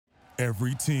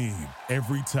Every team,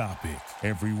 every topic,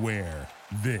 everywhere.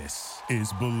 This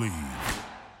is Believe.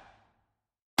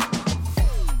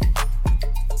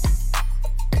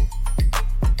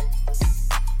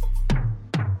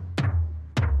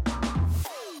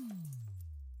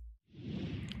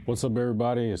 What's up,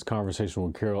 everybody? It's Conversation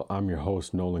with Carroll. I'm your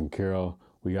host, Nolan Carroll.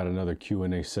 We got another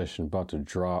Q&A session about to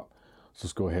drop, so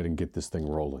let's go ahead and get this thing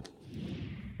rolling.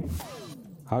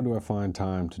 How do I find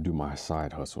time to do my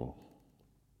side hustle?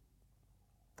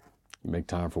 You make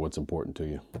time for what's important to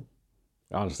you.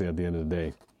 Honestly, at the end of the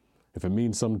day, if it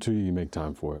means something to you, you make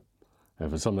time for it. And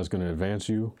if it's something that's going to advance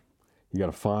you, you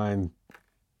got to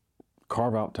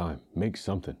carve out time, make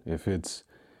something. If it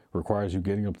requires you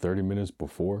getting up 30 minutes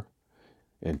before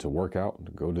and to work out,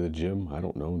 to go to the gym, I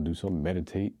don't know, do something,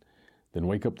 meditate, then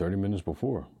wake up 30 minutes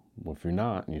before. Well, if you're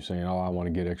not, and you're saying, oh, I want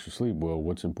to get extra sleep, well,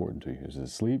 what's important to you? Is it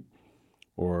sleep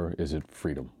or is it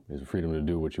freedom? Is it freedom to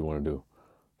do what you want to do?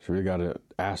 So you really got to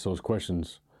ask those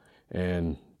questions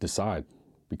and decide,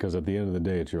 because at the end of the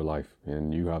day, it's your life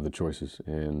and you have the choices,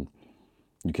 and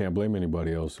you can't blame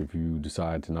anybody else if you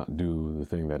decide to not do the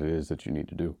thing that it is that you need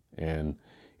to do. And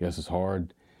yes, it's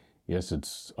hard. Yes,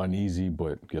 it's uneasy,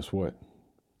 but guess what?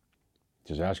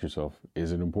 Just ask yourself,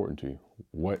 is it important to you?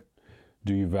 What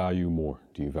do you value more?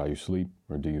 Do you value sleep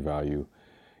or do you value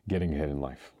getting ahead in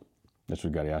life? That's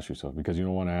what you got to ask yourself, because you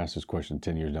don't want to ask this question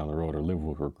 10 years down the road or live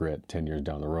with regret 10 years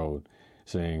down the road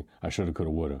saying, I shoulda, coulda,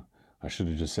 woulda. I should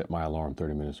have just set my alarm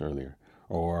 30 minutes earlier.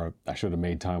 Or I should have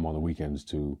made time on the weekends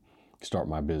to start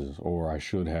my business. Or I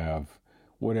should have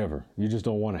whatever. You just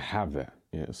don't want to have that.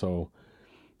 Yeah, so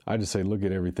I just say, look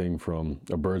at everything from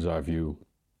a bird's eye view.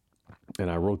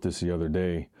 And I wrote this the other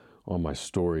day on my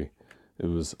story. It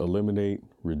was eliminate,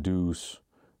 reduce,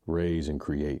 raise, and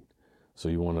create. So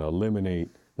you want to eliminate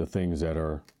the things that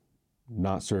are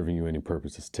not serving you any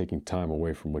purpose. It's taking time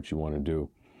away from what you want to do.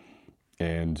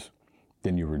 And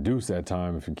then you reduce that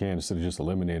time if you can, instead of just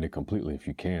eliminate it completely. If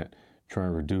you can't, try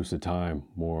and reduce the time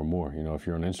more and more. You know, if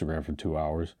you're on Instagram for 2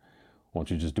 hours, why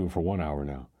don't you just do it for 1 hour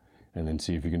now? And then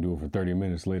see if you can do it for 30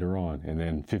 minutes later on, and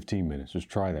then 15 minutes. Just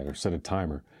try that, or set a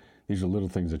timer. These are little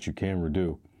things that you can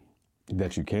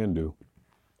do.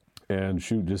 And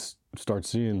shoot, just start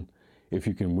seeing if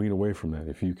you can wean away from that,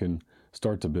 if you can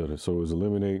start to build it. So it was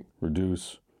eliminate,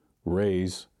 reduce,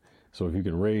 raise. So if you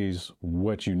can raise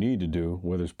what you need to do,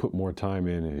 whether it's put more time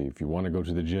in, if you want to go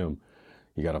to the gym,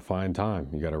 you got to find time.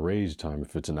 You got to raise time.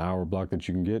 If it's an hour block that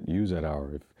you can get, use that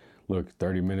hour. Look,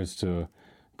 30 minutes to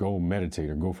go meditate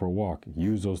or go for a walk,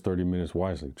 use those 30 minutes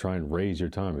wisely. Try and raise your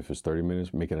time. If it's 30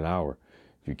 minutes, make it an hour.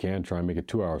 If you can, try and make it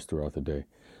 2 hours throughout the day.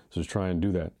 So just try and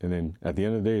do that. And then at the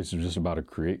end of the day, it's just about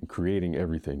creating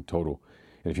everything total.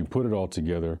 And if you put it all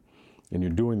together and you're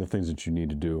doing the things that you need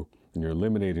to do and you're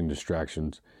eliminating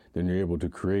distractions, then you're able to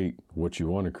create what you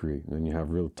want to create. And then you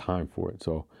have real time for it.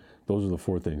 So those are the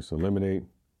 4 things: eliminate,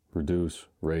 reduce,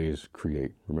 raise,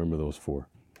 create. Remember those 4.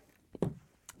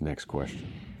 Next question.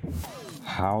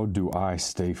 How do I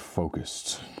stay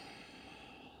focused?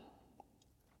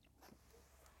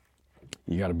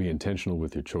 You got to be intentional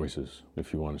with your choices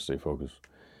if you want to stay focused.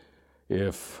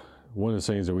 If one of the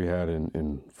sayings that we had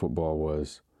in football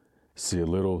was, see a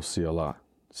little, see a lot,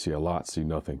 see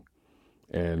nothing.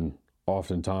 And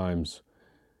oftentimes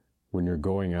when you're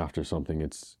going after something,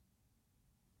 it's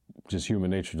just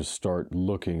human nature to start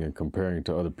looking and comparing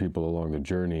to other people along the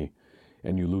journey,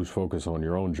 and you lose focus on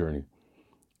your own journey.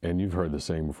 And you've heard the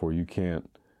saying before, you can't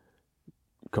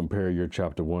compare your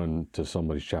chapter 1 to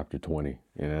somebody's chapter 20.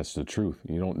 And that's the truth.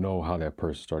 You don't know how that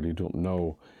person started. You don't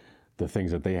know the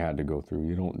things that they had to go through.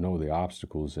 You don't know the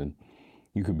obstacles. And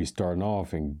you could be starting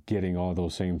off and getting all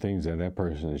those same things that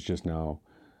person is just now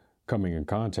coming in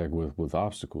contact with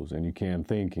obstacles. And you can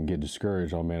think and get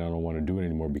discouraged, oh man, I don't want to do it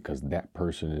anymore because that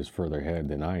person is further ahead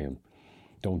than I am.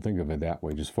 Don't think of it that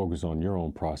way. Just focus on your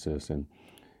own process. And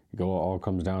it all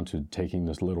comes down to taking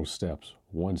this little steps,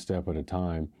 one step at a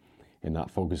time, and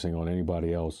not focusing on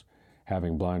anybody else,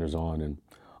 having blinders on, and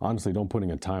honestly, don't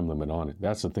putting a time limit on it.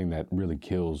 That's the thing that really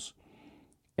kills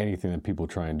anything that people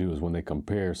try and do, is when they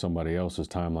compare somebody else's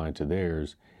timeline to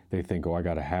theirs, they think, oh, I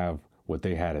got to have what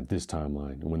they had at this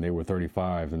timeline. And when they were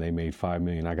 35 and they made $5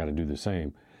 million, I got to do the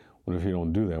same. What if you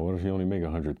don't do that? What if you only make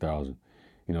 100,000?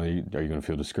 You know, are you going to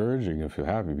feel discouraged? Or are you going to feel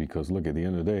happy? Because look, at the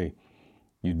end of the day,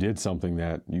 you did something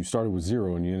that you started with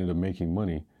 0 and you ended up making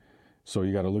money. So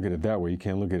you got to look at it that way. You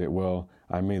can't look at it, well,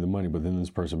 I made the money, but then this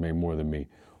person made more than me.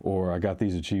 Or I got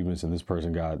these achievements and this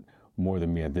person got more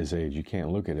than me at this age. You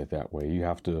can't look at it that way. You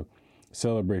have to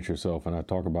celebrate yourself. And I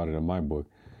talk about it in my book.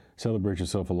 Celebrate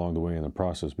yourself along the way in the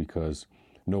process, because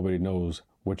nobody knows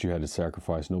what you had to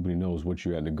sacrifice. Nobody knows what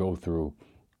you had to go through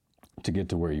to get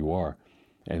to where you are.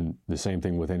 And the same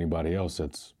thing with anybody else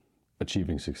that's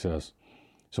achieving success.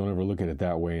 So never look at it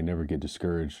that way and never get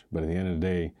discouraged. But at the end of the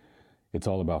day, it's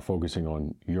all about focusing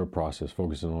on your process,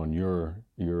 focusing on your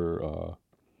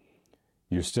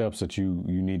steps that you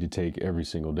need to take every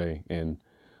single day. And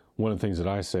one of the things that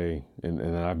I say, and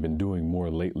I've been doing more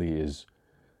lately, is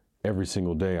every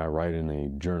single day I write in a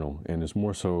journal. And it's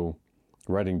more so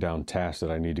writing down tasks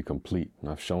that I need to complete. And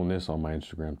I've shown this on my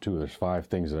Instagram too. There's 5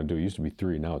 things that I do. It used to be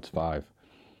 3, now it's 5.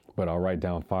 But I'll write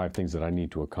down 5 things that I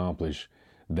need to accomplish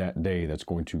that day that's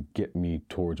going to get me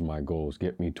towards my goals,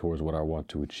 get me towards what I want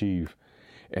to achieve.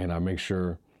 And I make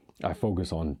sure I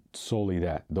focus on solely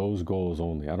that, those goals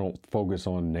only. I don't focus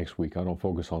on next week. I don't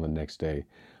focus on the next day.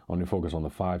 I only focus on the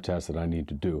 5 tasks that I need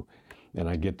to do. And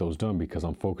I get those done because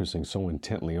I'm focusing so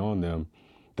intently on them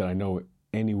that I know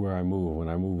anywhere I move, when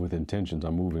I move with intentions,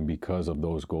 I'm moving because of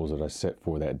those goals that I set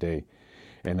for that day.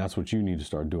 And that's what you need to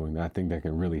start doing. I think that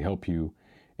can really help you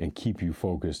and keep you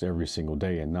focused every single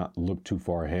day and not look too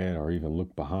far ahead or even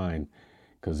look behind.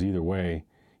 Because either way,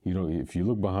 if you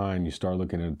look behind, you start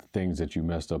looking at the things that you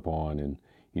messed up on and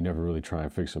you never really try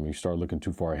and fix them. You start looking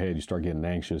too far ahead, you start getting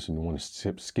anxious and you want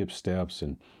to skip steps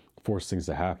and force things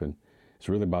to happen. It's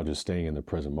really about just staying in the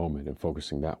present moment and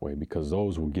focusing that way, because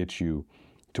those will get you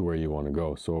to where you want to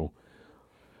go. So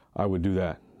I would do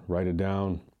that. Write it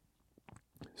down.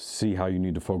 See how you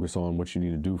need to focus on what you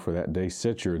need to do for that day.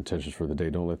 Set your intentions for the day.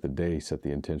 Don't let the day set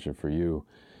the intention for you.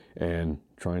 And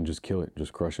try and just kill it.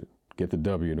 Just crush it. Get the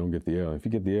W, don't get the L. If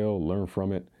you get the L, learn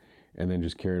from it, and then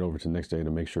just carry it over to the next day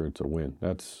to make sure it's a win.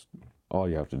 That's all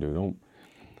you have to do.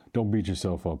 Don't beat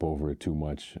yourself up over it too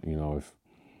much, if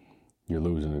you're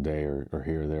losing a day or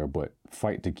here or there, but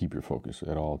fight to keep your focus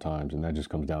at all times. And that just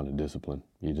comes down to discipline.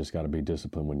 You just got to be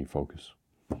disciplined when you focus.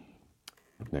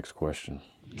 Next question.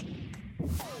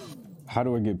 How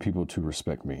do I get people to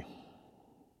respect me?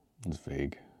 It's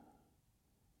vague.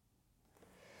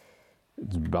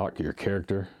 It's about your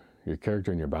character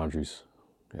and your boundaries.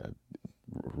 Yeah,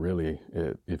 really,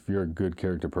 if you're a good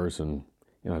character person,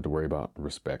 you don't have to worry about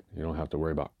respect. You don't have to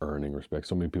worry about earning respect.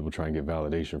 So many people try and get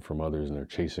validation from others and they're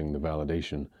chasing the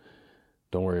validation.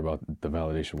 Don't worry about the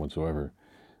validation whatsoever.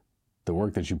 The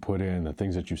work that you put in, the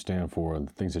things that you stand for, the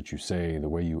things that you say, the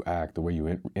way you act, the way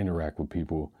you interact with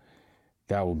people,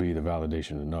 that will be the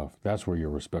validation enough. That's where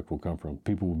your respect will come from.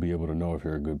 People will be able to know if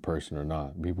you're a good person or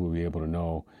not. People will be able to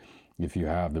know if you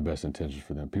have the best intentions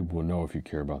for them. People will know if you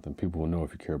care about them. People will know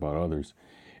if you care about others.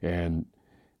 And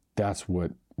that's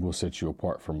what will set you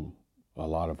apart from a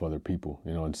lot of other people.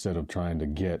 Instead of trying to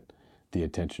get the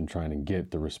attention, trying to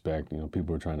get the respect,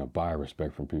 people are trying to buy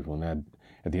respect from people. And that,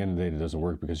 at the end of the day, it doesn't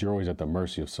work, because you're always at the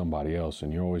mercy of somebody else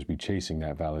and you'll always be chasing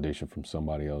that validation from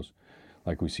somebody else.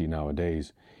 Like we see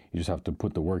nowadays, you just have to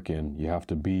put the work in. You have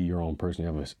to be your own person.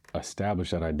 You have to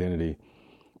establish that identity.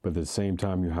 But at the same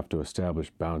time, you have to establish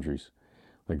boundaries.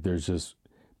 Like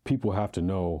people have to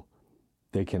know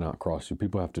they cannot cross you.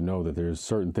 People have to know that there's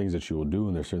certain things that you will do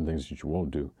and there's certain things that you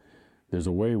won't do. There's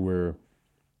a way where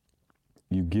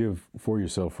you give for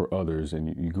yourself for others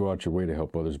and you go out your way to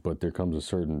help others, but there comes a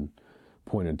certain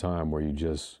point in time where you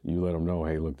let them know,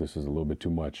 hey, look, this is a little bit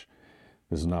too much.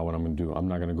 This is not what I'm going to do. I'm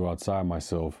not going to go outside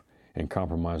myself and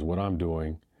compromise what I'm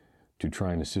doing to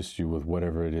try and assist you with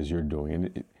whatever it is you're doing.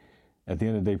 And at the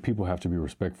end of the day, people have to be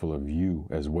respectful of you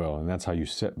as well. And that's how you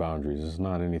set boundaries. It's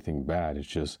not anything bad. It's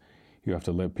just you have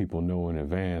to let people know in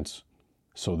advance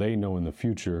so they know in the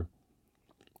future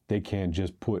they can't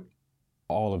just put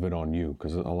all of it on you,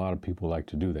 because a lot of people like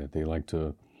to do that. They like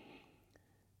to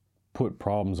put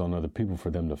problems on other people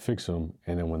for them to fix them.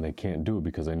 And then when they can't do it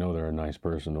because they know they're a nice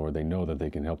person or they know that they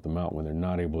can help them out, when they're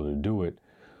not able to do it,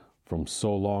 from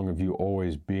so long of you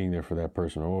always being there for that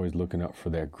person or always looking out for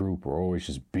that group or always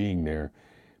just being there,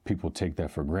 people take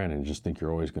that for granted and just think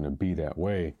you're always going to be that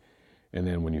way. And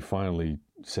then when you finally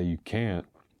say you can't,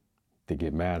 they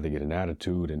get mad, they get an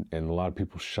attitude, and a lot of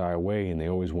people shy away and they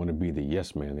always want to be the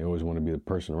yes man. They always want to be the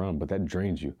person around, but that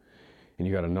drains you. And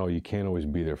you got to know you can't always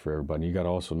be there for everybody. You got to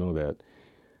also know that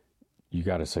you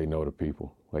got to say no to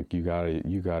people. Like you got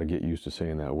to get used to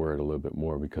saying that word a little bit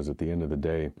more, because at the end of the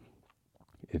day,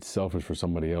 it's selfish for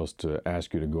somebody else to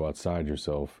ask you to go outside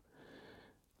yourself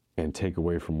and take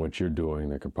away from what you're doing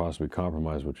that could possibly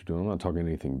compromise what you're doing. I'm not talking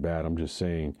anything bad. I'm just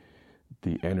saying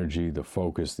the energy, the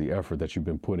focus, the effort that you've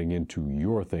been putting into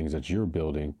your things that you're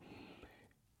building,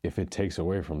 if it takes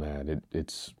away from that,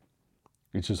 it's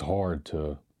just hard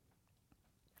to,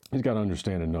 you got to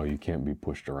understand and know you can't be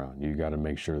pushed around. You got to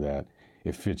make sure that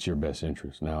it fits your best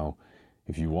interest. Now,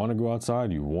 if you want to go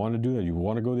outside, you want to do that, you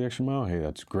want to go the extra mile, hey,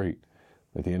 that's great.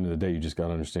 At the end of the day, you just got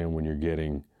to understand when you're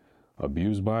getting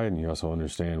abused by it, and you also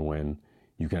understand when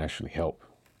you can actually help.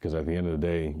 Because at the end of the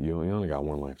day, you only got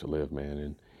one life to live, man.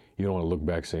 And you don't want to look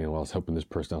back saying, well, I was helping this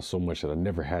person out so much that I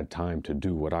never had time to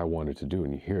do what I wanted to do.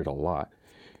 And you hear it a lot.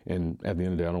 And at the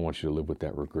end of the day, I don't want you to live with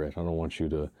that regret. I don't want you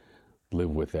to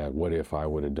live with that, what if I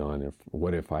would have done,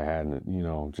 what if I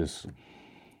hadn't, just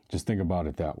think about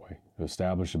it that way.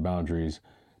 Establish the boundaries.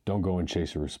 Don't go and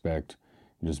chase your respect.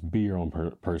 Just be your own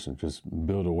person. Just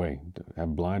build away.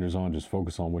 Have blinders on. Just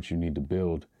focus on what you need to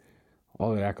build.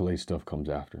 All that accolade stuff comes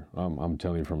after. I'm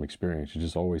telling you from experience. It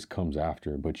just always comes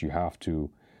after. But you have to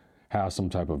have some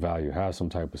type of value, have some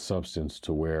type of substance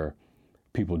to where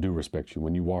people do respect you.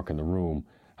 When you walk in the room,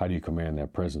 how do you command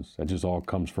that presence? That just all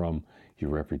comes from your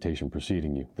reputation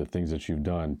preceding you. The things that you've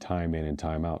done time in and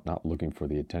time out, not looking for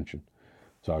the attention.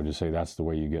 So I would just say that's the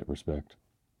way you get respect.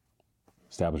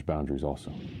 Establish boundaries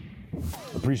also.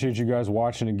 Appreciate you guys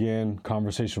watching again.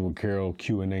 Conversation with Carol,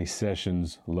 Q&A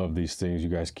sessions. Love these things. You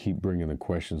guys keep bringing the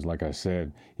questions. Like I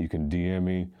said, you can DM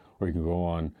me or you can go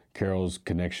on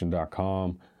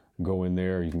carolsconnection.com. Go in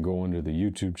there. You can go under the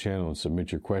YouTube channel and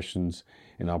submit your questions,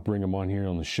 and I'll bring them on here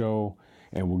on the show,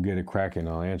 and we'll get it cracking.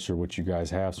 I'll answer what you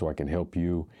guys have so I can help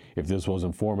you. If this was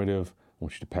informative, I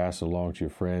want you to pass it along to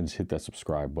your friends. Hit that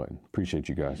subscribe button. Appreciate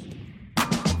you guys.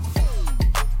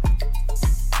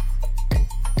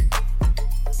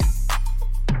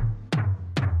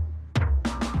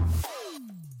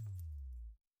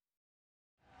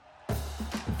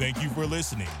 Thank you for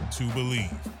listening to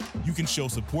Believe. You can show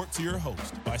support to your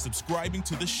host by subscribing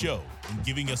to the show and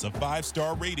giving us a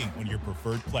 5-star rating on your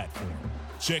preferred platform.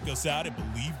 Check us out at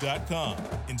Believe.com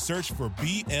and search for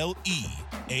BLEAV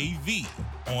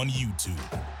on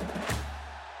YouTube.